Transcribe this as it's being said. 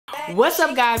What's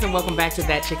up, guys, and welcome back to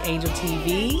That Chick Angel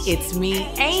TV. It's me,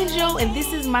 Angel, and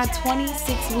this is my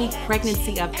 26-week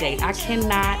pregnancy update. I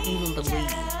cannot even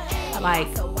believe, like,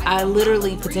 I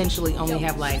literally potentially only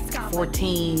have like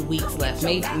 14 weeks left,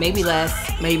 maybe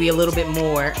less, maybe a little bit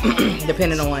more,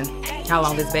 depending on how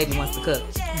long this baby wants to cook.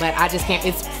 But I just can't,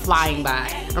 it's flying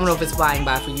by. I don't know if it's flying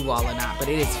by for you all or not, but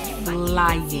it is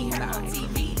flying by.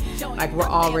 Like, we're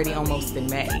already almost in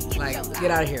May. Like,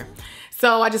 get out of here.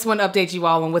 So I just want to update you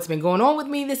all on what's been going on with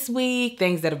me this week,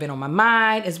 things that have been on my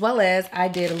mind, as well as I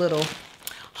did a little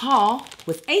haul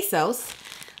with ASOS.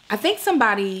 I think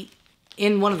somebody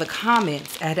in one of the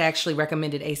comments had actually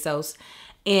recommended ASOS,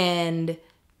 and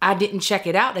I didn't check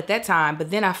it out at that time, but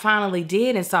then I finally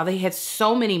did and saw they had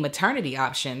so many maternity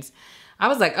options. I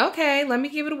was like, okay, let me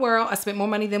give it a whirl. I spent more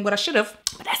money than what I should have,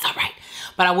 but that's all right.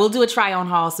 But I will do a try on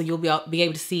haul, so you'll be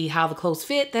able to see how the clothes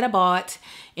fit that I bought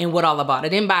and what all I bought. I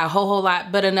didn't buy a whole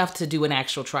lot, but enough to do an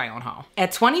actual try on haul.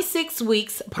 At 26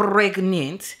 weeks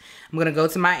pregnant, I'm gonna go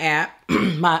to my app,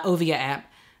 my Ovia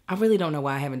app. I really don't know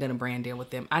why I haven't done a brand deal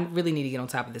with them. I really need to get on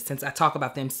top of this since I talk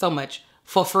about them so much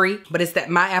for free, but it's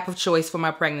my app of choice for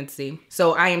my pregnancy.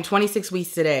 So I am 26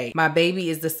 weeks today. My baby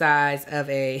is the size of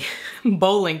a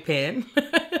bowling pin.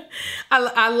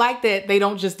 I like that they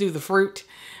don't just do the fruit,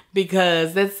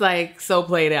 because that's like so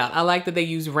played out. I like that they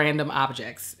use random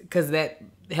objects because that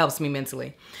helps me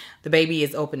mentally. The baby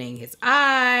is opening his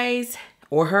eyes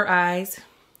or her eyes,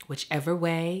 whichever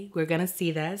way we're gonna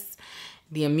see this.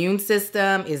 The immune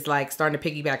system is like starting to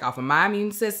piggyback off of my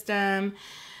immune system.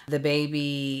 The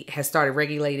baby has started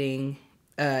regulating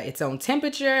its own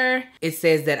temperature. It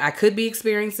says that I could be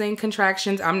experiencing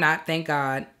contractions. I'm not, thank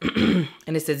God. And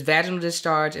it says vaginal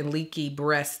discharge and leaky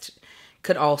breast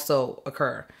could also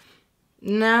occur.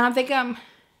 No, I think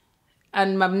I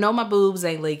know my boobs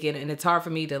ain't leaking, and it's hard for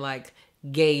me to like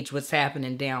gauge what's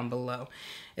happening down below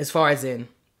as far as in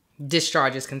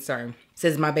discharge is concerned. It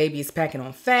says my baby is packing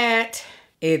on fat.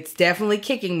 It's definitely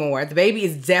kicking more. The baby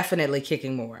is definitely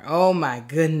kicking more. Oh my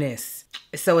goodness.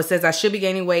 So it says I should be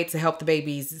gaining weight to help the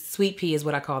baby's, sweet pea is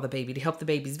what I call the baby, to help the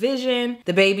baby's vision.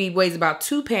 The baby weighs about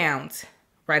 2 pounds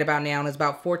right about now and is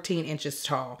about 14 inches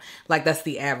tall. Like, that's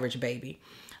the average baby.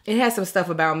 It has some stuff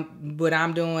about what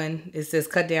I'm doing. It says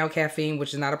cut down caffeine,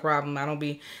 which is not a problem. I don't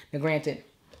be, now granted,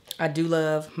 I do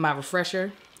love my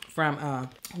refresher from,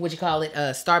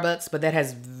 Starbucks, but that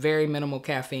has very minimal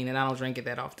caffeine and I don't drink it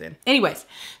that often. Anyways,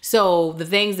 so the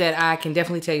things that I can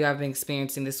definitely tell you I've been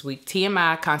experiencing this week,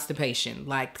 TMI, constipation.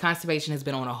 Like, constipation has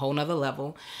been on a whole nother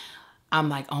level. I'm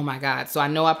like, oh my God. So I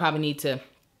know I probably need to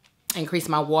increase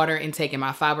my water intake and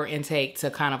my fiber intake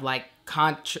to kind of like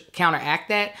counteract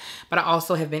that. But I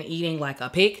also have been eating like a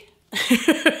pig.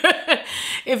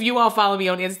 If you all follow me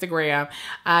on Instagram,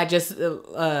 I just,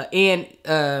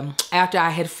 after I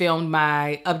had filmed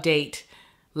my update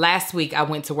last week, I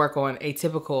went to work on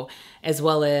Atypical, as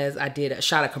well as I did a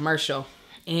shot of commercial.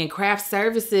 And craft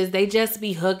services, they just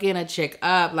be hooking a chick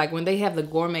up. Like, when they have the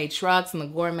gourmet trucks and the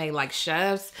gourmet like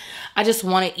chefs, I just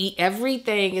want to eat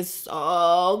everything. It's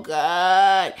so good.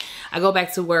 I go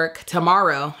back to work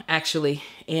tomorrow, actually,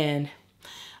 and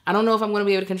I don't know if I'm going to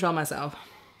be able to control myself.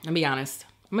 I'll be honest.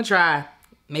 I'm going to try.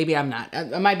 Maybe I'm not.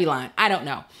 I might be lying. I don't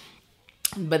know.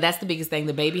 But that's the biggest thing.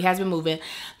 The baby has been moving.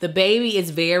 The baby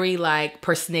is very like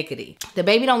persnickety. The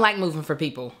baby don't like moving for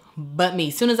people but me.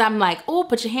 As soon as I'm like, oh,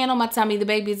 put your hand on my tummy, the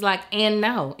baby's like, and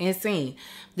no, and seen.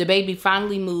 The baby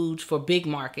finally moved for Big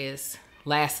Marcus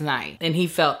last night, and he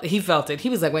felt it. He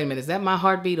was like, wait a minute, is that my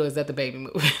heartbeat or is that the baby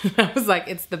moving? I was like,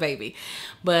 it's the baby.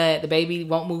 But the baby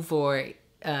won't move for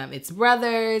its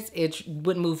brothers. It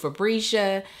wouldn't move for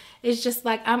Brescia. It's just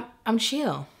like, I'm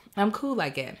chill. I'm cool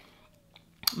like it.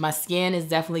 My skin is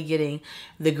definitely getting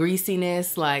the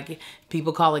greasiness. Like,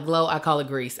 people call it glow, I call it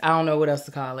grease. I don't know what else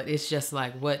to call it. It's just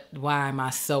like, why am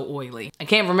I so oily? I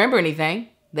can't remember anything.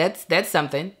 That's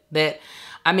something that,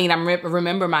 I mean, I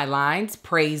remember my lines.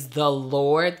 Praise the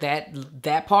Lord.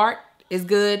 That part is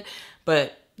good.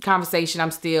 But conversation,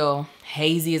 I'm still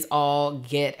hazy as all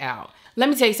get out. Let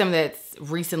me tell you something that's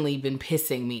recently been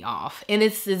pissing me off. And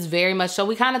it's very much so.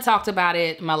 We kind of talked about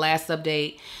it in my last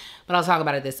update, but I'll talk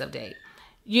about it this update.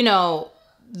 You know,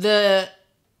 the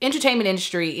entertainment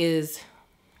industry is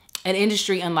an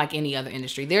industry unlike any other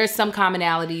industry. There are some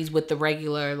commonalities with the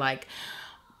regular, like,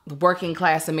 working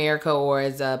class America, or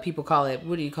as people call it,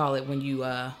 what do you call it when you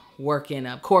work in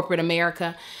corporate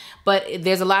America? But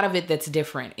there's a lot of it that's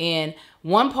different. And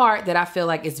one part that I feel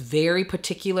like is very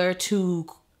particular to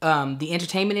the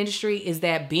entertainment industry is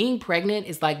that being pregnant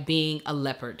is like being a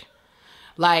leopard.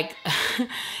 Like,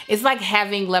 it's like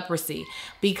having leprosy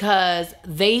because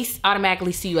they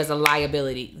automatically see you as a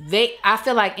liability. I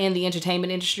feel like in the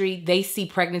entertainment industry, they see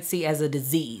pregnancy as a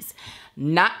disease.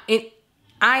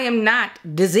 I am not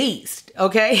diseased,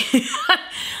 okay?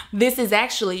 This is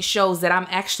actually shows that I'm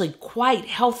actually quite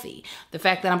healthy. The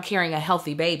fact that I'm carrying a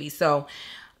healthy baby. So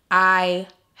I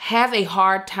have a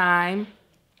hard time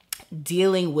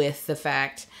dealing with the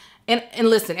fact, and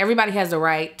listen, everybody has the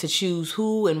right to choose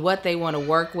who and what they want to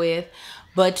work with,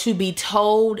 but to be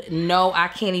told, no, I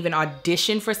can't even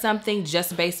audition for something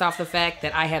just based off the fact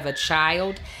that I have a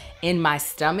child in my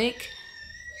stomach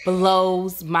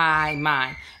blows my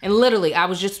mind. And literally, I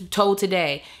was just told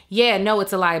today, yeah, no,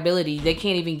 it's a liability. They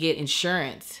can't even get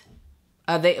insurance.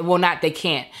 They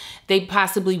can't. They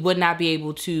possibly would not be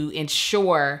able to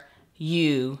insure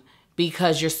you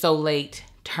because you're so late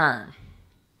term.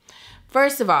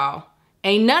 First of all,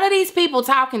 ain't none of these people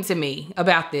talking to me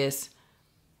about this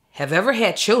have ever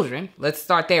had children. Let's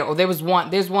start there. Or there's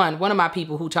one of my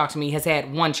people who talked to me has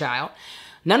had one child.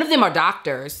 None of them are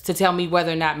doctors to tell me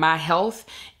whether or not my health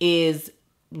is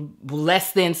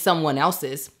less than someone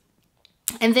else's.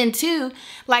 And then two,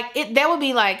 that would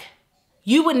be like,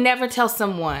 you would never tell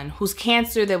someone whose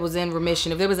cancer that was in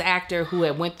remission, if there was an actor who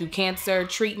had went through cancer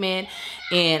treatment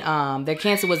and their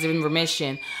cancer was in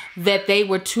remission, that they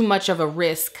were too much of a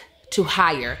risk to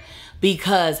hire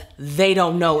because they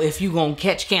don't know if you're going to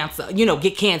catch cancer,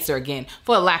 get cancer again,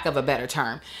 for lack of a better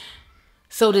term.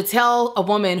 So to tell a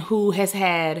woman who has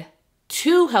had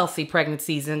 2 healthy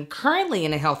pregnancies and currently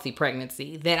in a healthy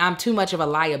pregnancy that I'm too much of a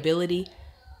liability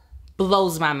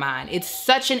blows my mind. It's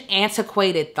such an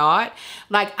antiquated thought.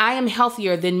 Like, I am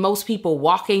healthier than most people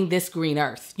walking this green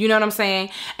earth. You know what I'm saying?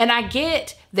 And I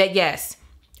get that, yes,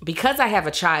 because I have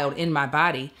a child in my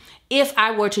body, if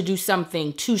I were to do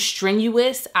something too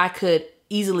strenuous, I could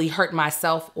easily hurt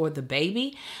myself or the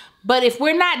baby. But if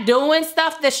we're not doing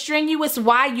stuff that's strenuous,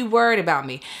 why are you worried about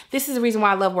me? This is the reason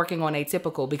why I love working on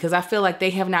Atypical, because I feel like they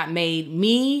have not made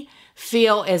me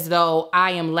feel as though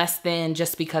I am less than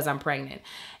just because I'm pregnant.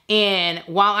 And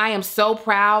while I am so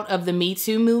proud of the Me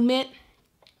Too movement,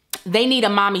 they need a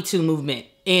Mommy Too movement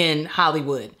in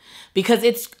Hollywood because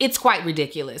it's quite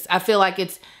ridiculous. I feel like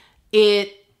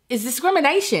it is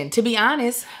discrimination, to be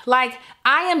honest. Like,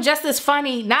 I am just as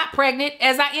funny not pregnant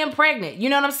as I am pregnant. You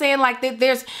know what I'm saying? Like,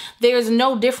 there's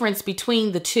no difference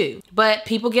between the two. But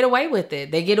people get away with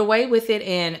it. They get away with it,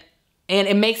 and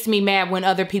it makes me mad when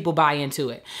other people buy into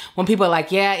it. When people are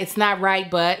like, yeah, it's not right,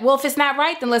 but, well, if it's not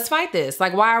right, then let's fight this.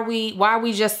 Like, why are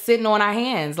we just sitting on our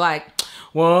hands? Like,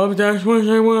 well, that's what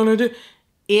they want to do.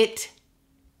 It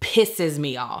pisses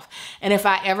me off. And if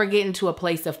I ever get into a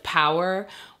place of power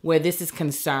where this is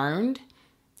concerned,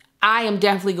 I am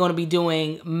definitely going to be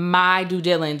doing my due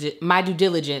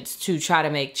diligence to try to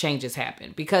make changes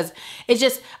happen, because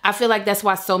I feel like that's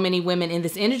why so many women in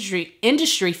this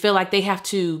industry feel like they have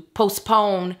to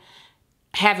postpone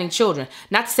having children.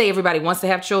 Not to say everybody wants to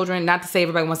have children, not to say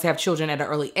everybody wants to have children at an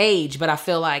early age, but I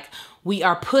feel like we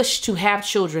are pushed to have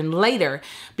children later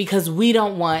because we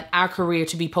don't want our career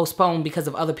to be postponed because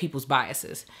of other people's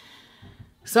biases.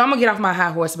 So I'm gonna get off my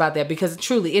high horse about that, because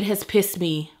truly it has pissed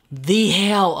me the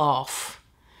hell off.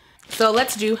 So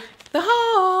let's do the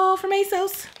haul from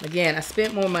ASOS. Again, I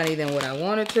spent more money than what I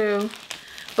wanted to,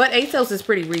 but ASOS is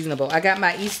pretty reasonable. I got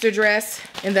my Easter dress,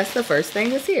 and that's the first thing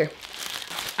that's here.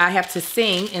 I have to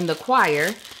sing in the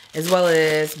choir as well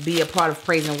as be a part of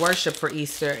praise and worship for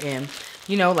Easter, and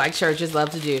like churches love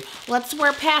to do, let's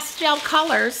wear pastel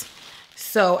colors.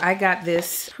 So I got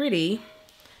this pretty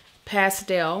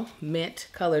pastel mint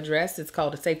color dress. It's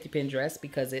called a safety pin dress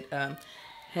because it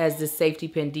has this safety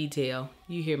pin detail.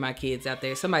 You hear my kids out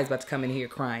there. Somebody's about to come in here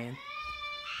crying.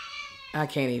 I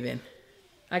can't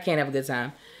have a good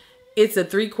time. It's a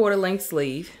 3/4 length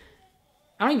sleeve.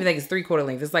 I don't even think it's 3/4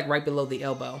 length. It's like right below the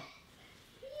elbow.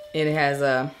 And it has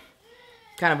a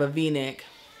kind of a V-neck.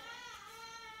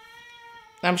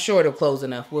 I'm sure it'll close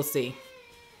enough. We'll see.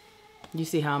 You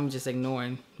see how I'm just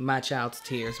ignoring my child's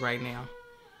tears right now.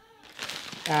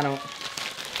 I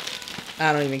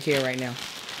don't even care right now.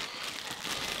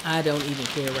 I don't even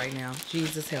care right now.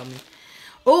 Jesus help me.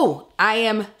 Oh, I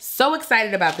am so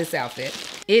excited about this outfit.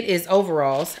 It is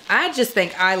overalls. I just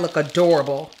think I look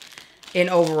adorable in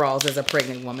overalls as a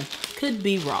pregnant woman. Could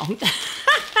be wrong.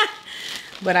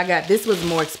 But this was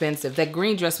more expensive. That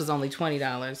green dress was only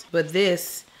 $20, but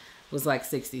this was like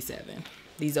 $67.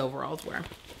 These overalls were.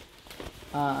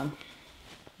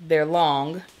 They're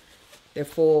long. They're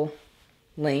full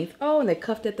length. Oh, and they're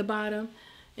cuffed at the bottom.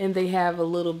 And they have a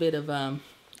little bit of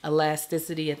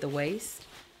elasticity at the waist.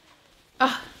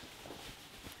 Oh,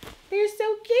 they're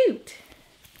so cute.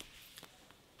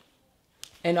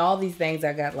 And all these things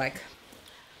I got like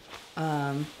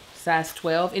size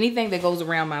 12. Anything that goes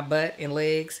around my butt and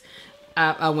legs,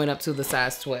 I went up to the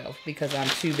size 12 because I'm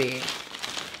too big.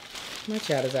 My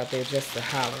child is out there just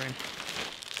hollering.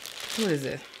 What is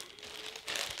it?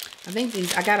 I think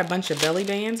these, I got a bunch of belly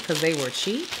bands because they were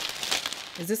cheap.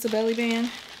 Is this a belly band?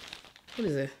 What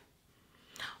is it?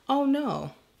 Oh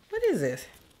no. What is it?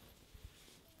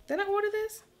 Did I order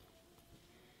this?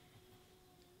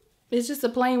 It's just a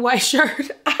plain white shirt.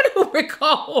 I don't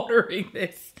recall ordering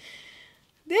this.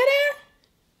 Did I?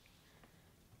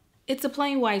 It's a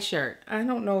plain white shirt. I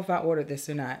don't know if I ordered this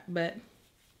or not, but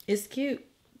it's cute.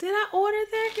 Did I order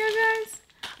that, you guys?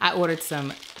 I ordered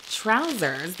some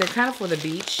trousers. They're kind of for the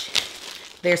beach.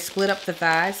 They're split up the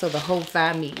thigh, so the whole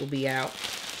thigh meat will be out.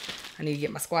 I need to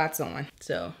get my squats on.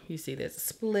 So you see there's a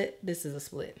split. This is a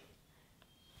split.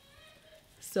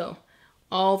 So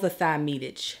all the thigh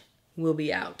meatage will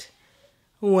be out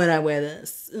when I wear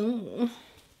this. Ooh.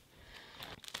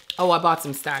 Oh, I bought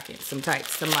some stockings, some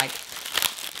tights. I'm like,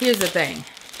 here's the thing.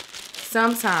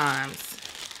 Sometimes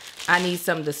I need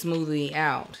something to smooth me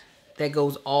out that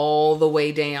goes all the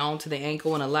way down to the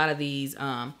ankle. And a lot of these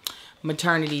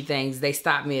maternity things, they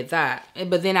stop me at that.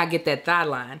 But then I get that thigh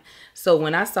line. So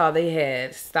when I saw they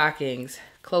had stockings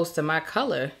close to my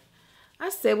color, I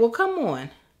said, well, come on.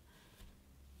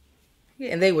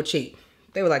 Yeah, and they were cheap.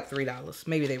 They were like $3.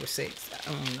 Maybe they were $6.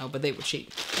 I don't know, but they were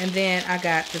cheap. And then I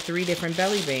got the 3 different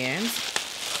belly bands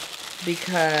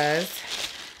because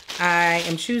I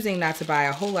am choosing not to buy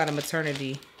a whole lot of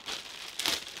maternity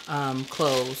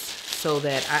clothes so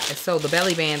the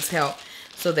belly bands help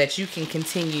so that you can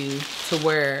continue to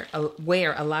wear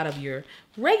a lot of your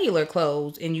regular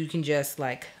clothes and you can just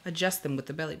like adjust them with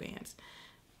the belly bands.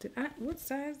 What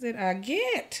size did I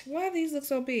get? Why do these look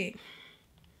so big?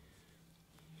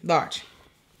 Large.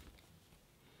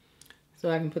 So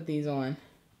I can put these on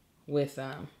with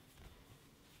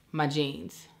my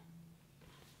jeans.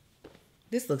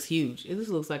 This looks huge. This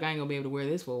looks like I ain't gonna be able to wear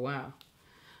this for a while.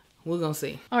 We're gonna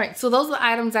see. All right, so those are the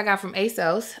items I got from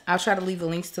ASOS. I'll try to leave the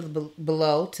links to the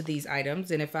below to these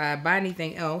items. And if I buy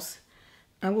anything else,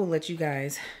 I will let you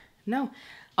guys know.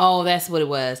 Oh, that's what it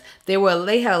was. They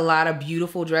had a lot of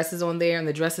beautiful dresses on there, and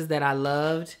the dresses that I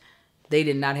loved, they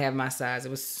did not have my size. It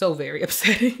was so very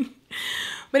upsetting.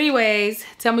 But anyways,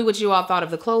 tell me what you all thought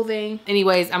of the clothing.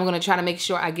 Anyways, I'm going to try to make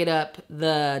sure I get up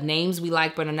the names we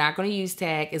like but are not going to use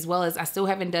tag, as well as I still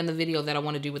haven't done the video that I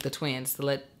want to do with the twins to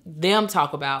let them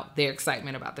talk about their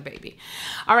excitement about the baby.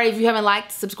 All right, if you haven't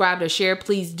liked, subscribed, or shared,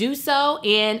 please do so.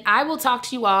 And I will talk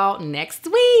to you all next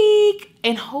week.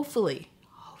 And hopefully,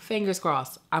 fingers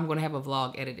crossed, I'm going to have a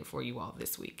vlog edited for you all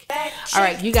this week. All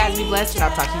right, you guys be blessed, and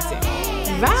I'll talk to you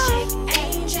soon. Bye.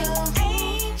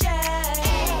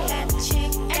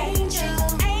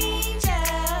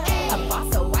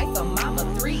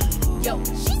 Yo,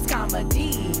 she's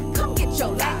comedy. Come get your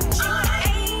life.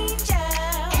 Angel,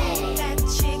 that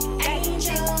chick,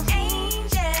 angel,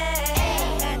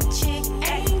 that chick,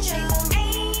 angel.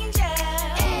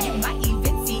 You might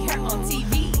even see her on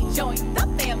TV. Join the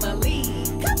family.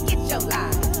 Come get your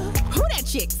life. Who that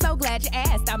chick? So glad you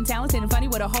asked. I'm talented and funny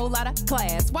with a whole lot of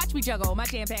class. Watch me juggle my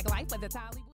jam-packed life with a Hollywood.